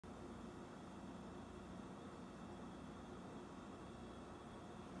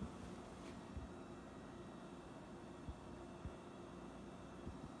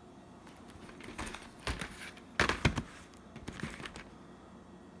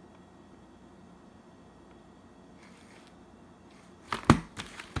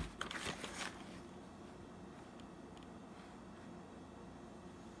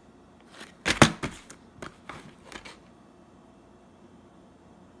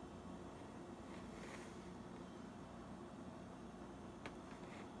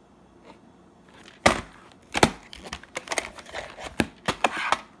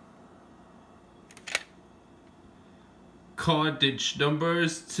Cottage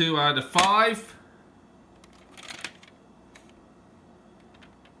numbers 2 out of 5.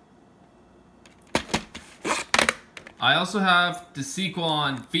 I also have the sequel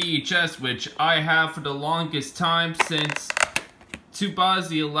on VHS, which I have for the longest time since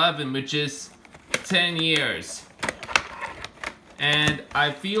 2011, which is 10 years. And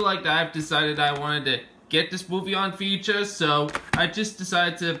I feel like I've decided I wanted to get this movie on VHS, so I just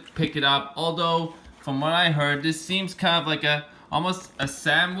decided to pick it up. Although, from what I heard, this seems kind of like almost a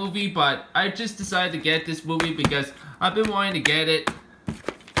sad movie, but I just decided to get this movie because I've been wanting to get it.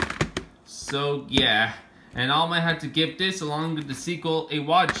 So yeah. And I might have to give this, along with the sequel, a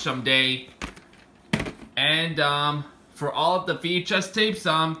watch someday. And, for all of the VHS tapes,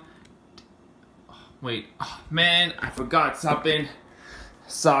 wait, oh, man, I forgot something.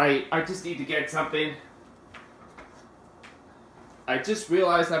 Sorry, I just need to get something. I just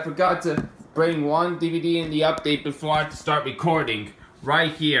realized I forgot to bring one DVD in the update before I have to start recording.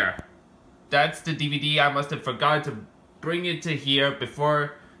 Right here. That's the DVD. I must have forgot to bring it to here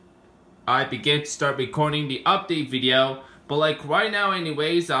before I begin to start recording the update video. But like right now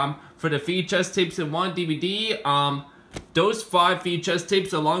anyways, for the VHS tapes and one DVD, those 5 VHS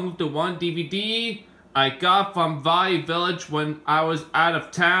tapes along with the one DVD I got from Value Village when I was out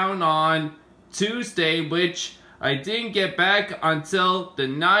of town on Tuesday, which I didn't get back until the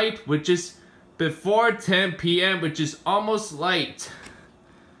night, which is before 10 p.m., which is almost late.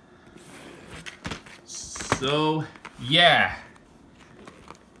 So yeah.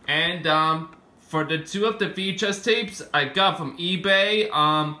 And for the 2 of the VHS tapes I got from eBay,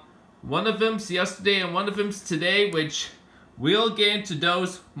 one of them's yesterday and one of them's today, which we'll get into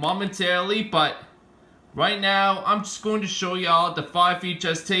those momentarily, but right now I'm just going to show y'all the 5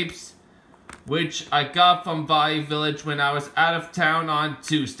 VHS tapes which I got from Value Village when I was out of town on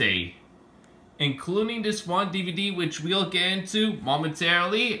Tuesday, including this one DVD which we'll get into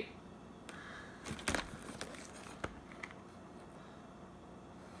momentarily.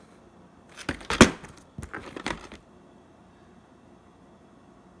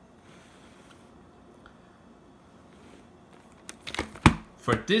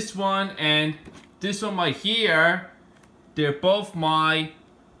 For this one and this one right here, they're both my,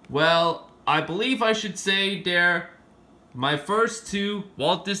 well, I believe I should say they're my first 2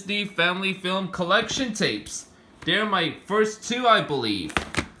 Walt Disney Family Film Collection tapes. They're my first 2, I believe.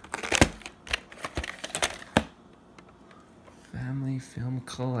 Family Film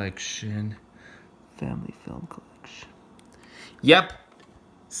Collection. Family Film Collection. Yep.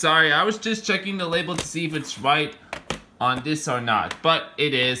 Sorry, I was just checking the label to see if it's right on this or not, but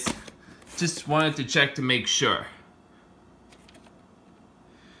it is. Just wanted to check to make sure.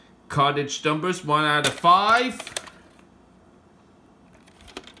 Cottage numbers 1 out of 5.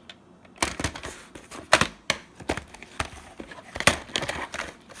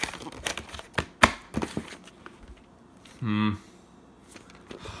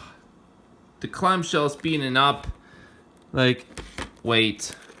 The clamshell's beating up. Like,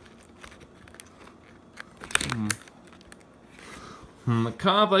 wait.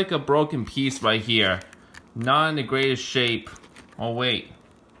 Kind of like a broken piece right here. Not in the greatest shape. Oh wait.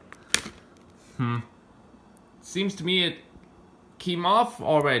 Seems to me it came off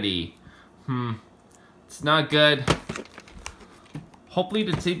already. It's not good. Hopefully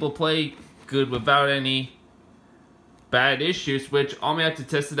the tape will play good without any bad issues, which I'm gonna have to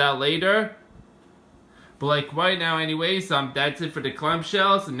test it out later. But like right now anyways, that's it for the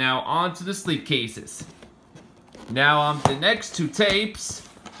clamshells, and now on to the sleep cases. Now, the next 2 tapes,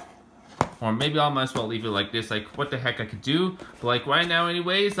 or maybe I might as well leave it like this, like what the heck I could do. But like right now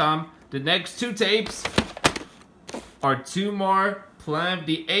anyways, the next 2 tapes are 2 more Planet of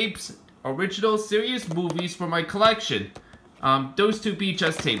the Apes original series movies for my collection. Those 2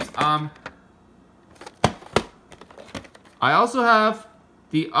 VHS tapes. I also have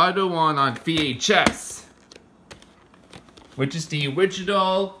the other one on VHS, which is the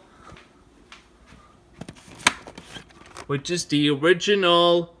original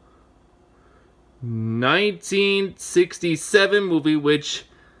 1967 movie, which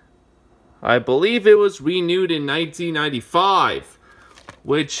I believe it was renewed in 1995,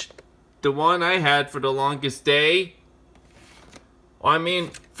 which the one I had for the longest day, I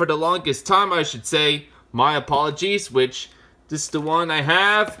mean for the longest time I should say, my apologies, which this is the one I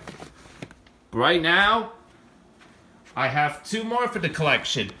have right now. I have 2 more for the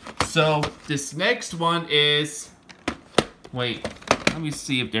collection. So this next one is, wait, let me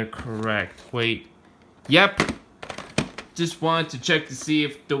see if they're correct. Wait. Yep. Just wanted to check to see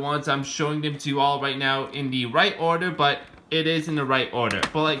if the ones I'm showing them to you all right now in the right order, but it is in the right order.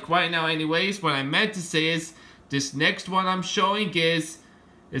 But like right now anyways, what I meant to say is This next one I'm showing is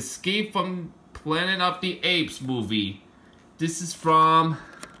Escape from Planet of the Apes movie. This is from,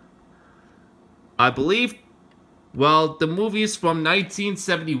 I believe, well, the movie is from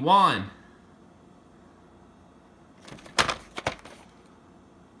 1971.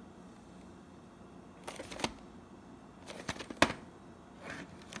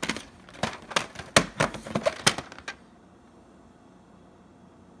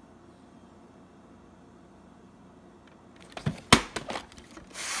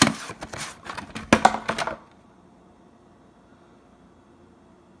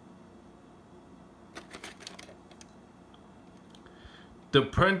 The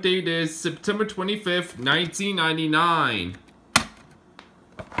print date is September 25th, 1999.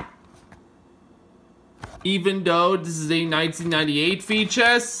 Even though this is a 1998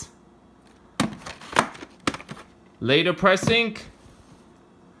 VHS, later pressing.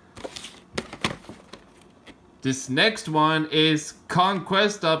 This next one is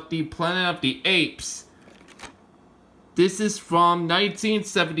Conquest of the Planet of the Apes. This is from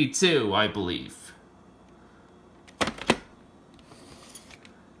 1972, I believe.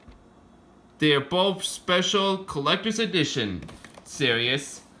 They are both special collector's edition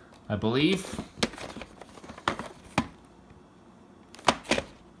series, I believe.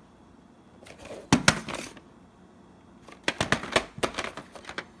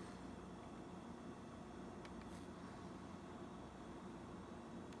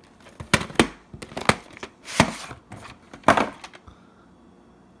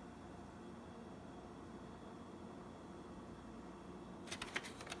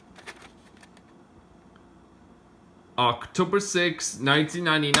 October 6,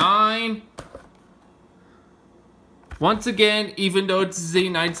 1999. Once again, even though this is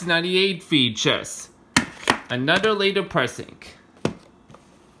a 1998 VHS, another later pressing.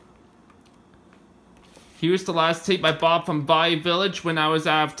 Here's the last tape I bought from Bayou Village when I was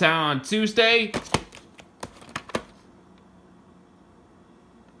out of town on Tuesday.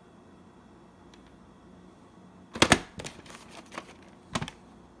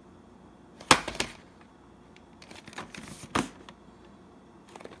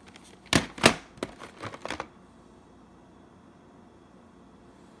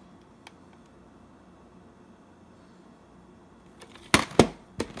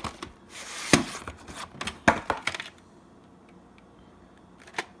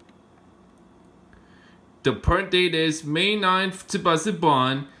 The print date is May 9th,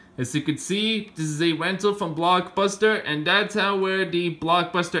 2001. As you can see, this is a rental from Blockbuster, and that's how where the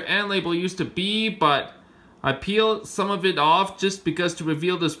Blockbuster end label used to be, but I peeled some of it off just because to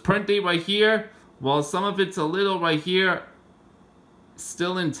reveal this print date right here, while some of it's a little right here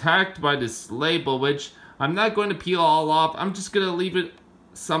still intact by this label, which I'm not going to peel all off. I'm just going to leave it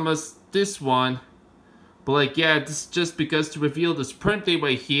some of this one. But like, yeah, this is just because to reveal this print date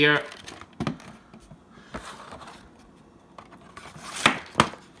right here.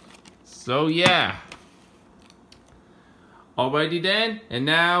 So yeah. Alrighty then, and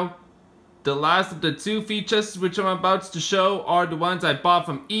now the last of the two features which I'm about to show are the ones I bought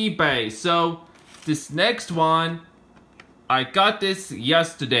from eBay. So this next one, I got this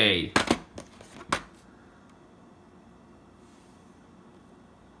yesterday.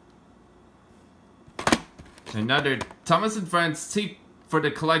 Another Thomas & Friends tape for the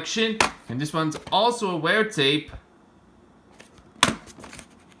collection, and this one's also a wear tape.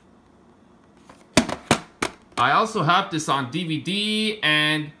 I also have this on DVD,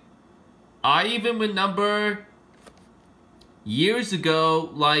 and I even remember years ago,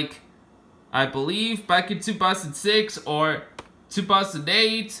 like I believe back in 2006 or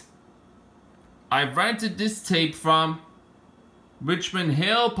 2008, I rented this tape from Richmond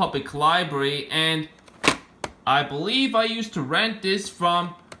Hill Public Library, and I believe I used to rent this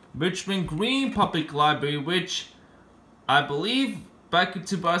from Richmond Green Public Library, which I believe back in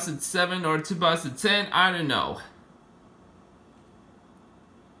 2007 or 2010, I don't know.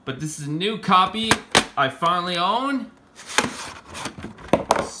 But this is a new copy I finally own.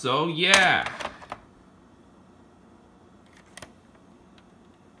 So yeah.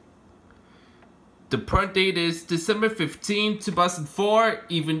 The print date is December 15, 2004,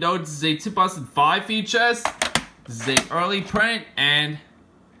 even though this is a 2005 VHS. This is an early print, and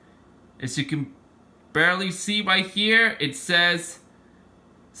as you can barely see right here, it says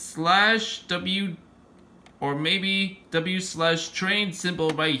 /W or maybe W/train symbol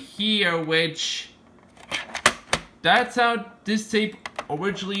right here, which that's how this tape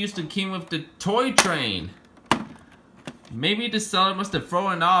originally used to came with the toy train. Maybe the seller must have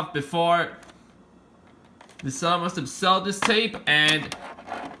thrown off before the seller must have sold this tape, and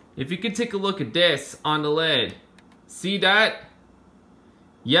if you could take a look at this on the lid. See that?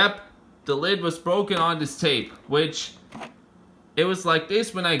 Yep, the lid was broken on this tape, which it was like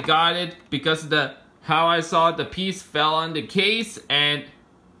this when I got it because of how I saw the piece fell on the case, and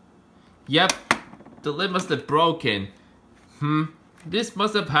yep, the lid must have broken. This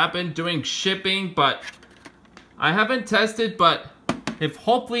must have happened during shipping, but I haven't tested, but if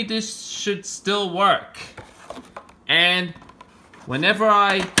hopefully this should still work. And whenever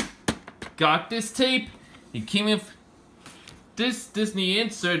I got this tape, it came with this Disney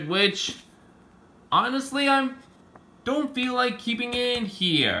insert, which honestly I don't feel like keeping it in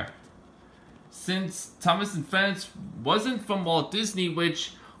here, since Thomas and Friends wasn't from Walt Disney,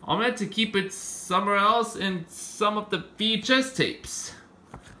 which I meant to keep it somewhere else in some of the VHS tapes.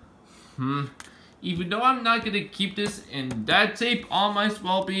 Even though I'm not gonna keep this in that tape, I might as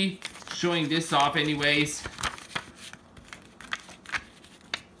well be showing this off anyways.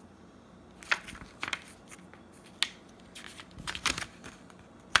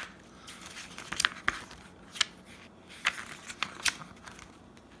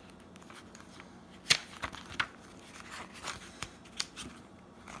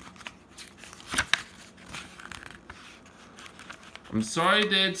 I'm sorry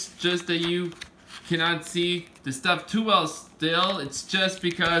that it's just that you cannot see the stuff too well still. It's just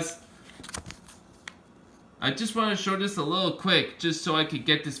because I just want to show this a little quick just so I could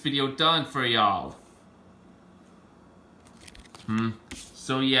get this video done for y'all.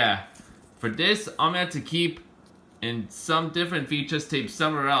 So yeah, for this I'm going to have to keep in some different VHS tape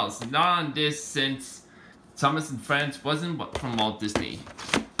somewhere else. Not on this, since Thomas and Friends wasn't from Walt Disney.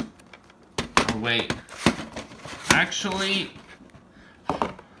 Oh wait, actually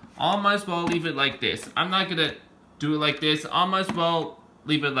I might as well leave it like this. I'm not gonna do it like this. I might as well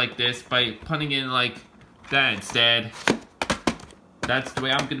leave it like this by putting it like that instead. That's the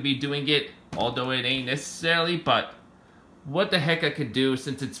way I'm gonna be doing it, although it ain't necessarily, but what the heck I could do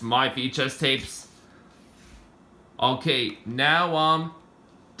since it's my VHS tapes. Okay, now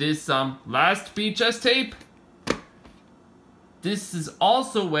this last VHS tape. This is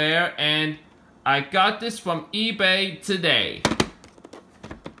also where, and I got this from eBay today.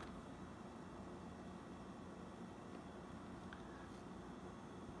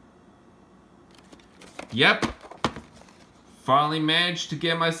 Yep, finally managed to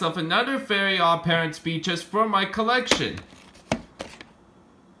get myself another Very Odd Parents VHS for my collection.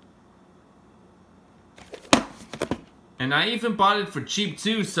 And I even bought it for cheap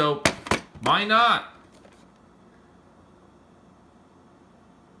too, so why not?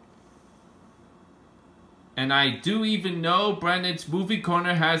 And I do even know Brandon's Movie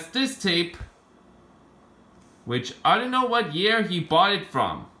Corner has this tape, which I don't know what year he bought it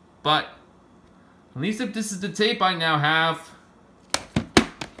from, but at least if this is the tape I now have.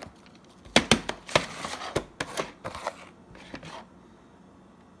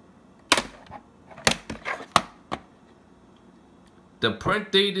 The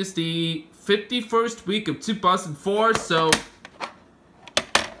print date is the 51st week of 2004, so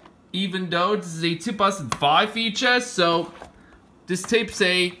even though this is a 2005 VHS, so this tape's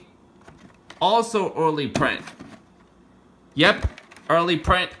also early print. Yep, early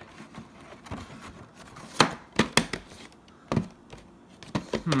print.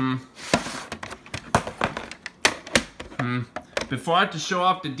 Before I have to show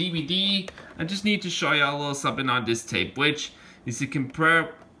off the DVD, I just need to show you a little something on this tape, which, as you can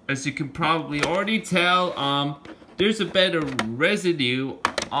probably already tell, there's a bit of residue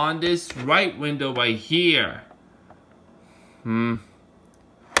on this right window right here. I'm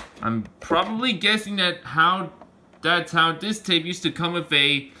probably guessing that's how this tape used to come with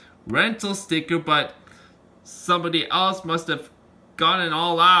a rental sticker, but somebody else must have gotten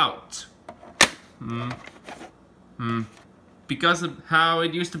all out. Because of how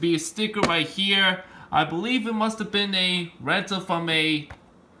it used to be a sticker right here, I believe it must have been a rental from a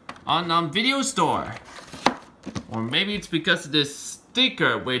unknown video store. Or maybe it's because of this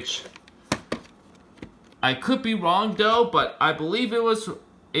sticker, which I could be wrong though, but I believe it was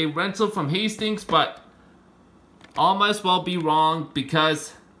a rental from Hastings, but I might as well be wrong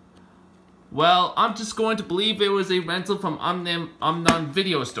because, well, I'm just going to believe it was a rental from unknown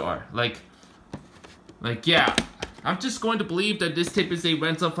video store. Like yeah. I'm just going to believe that this tape is a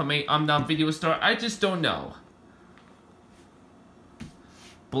rental from a unknown video store. I just don't know.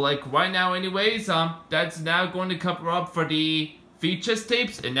 But like right now anyways, that's now going to cover up for the VHS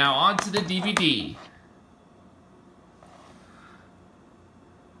tapes, and now on to the DVD.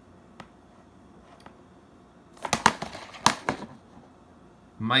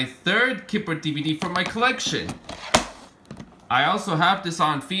 My third Kipper DVD for my collection. I also have this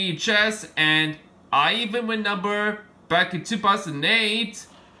on VHS, and I even remember back in 2008,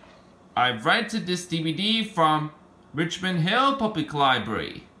 I rented this DVD from Richmond Hill Public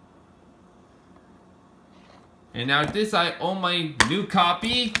Library. And now this I own my new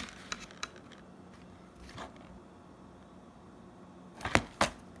copy.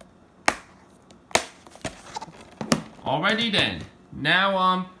 Alrighty then.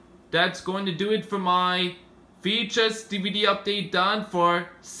 Now that's going to do it for my VHS DVD update done for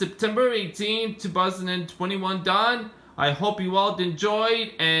September 18, 2021 done. I hope you all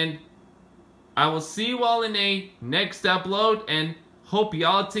enjoyed, and I will see you all in a next upload, and hope you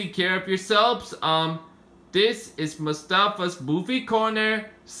all take care of yourselves. This is Mustafa's Movie Corner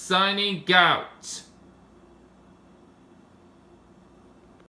signing out.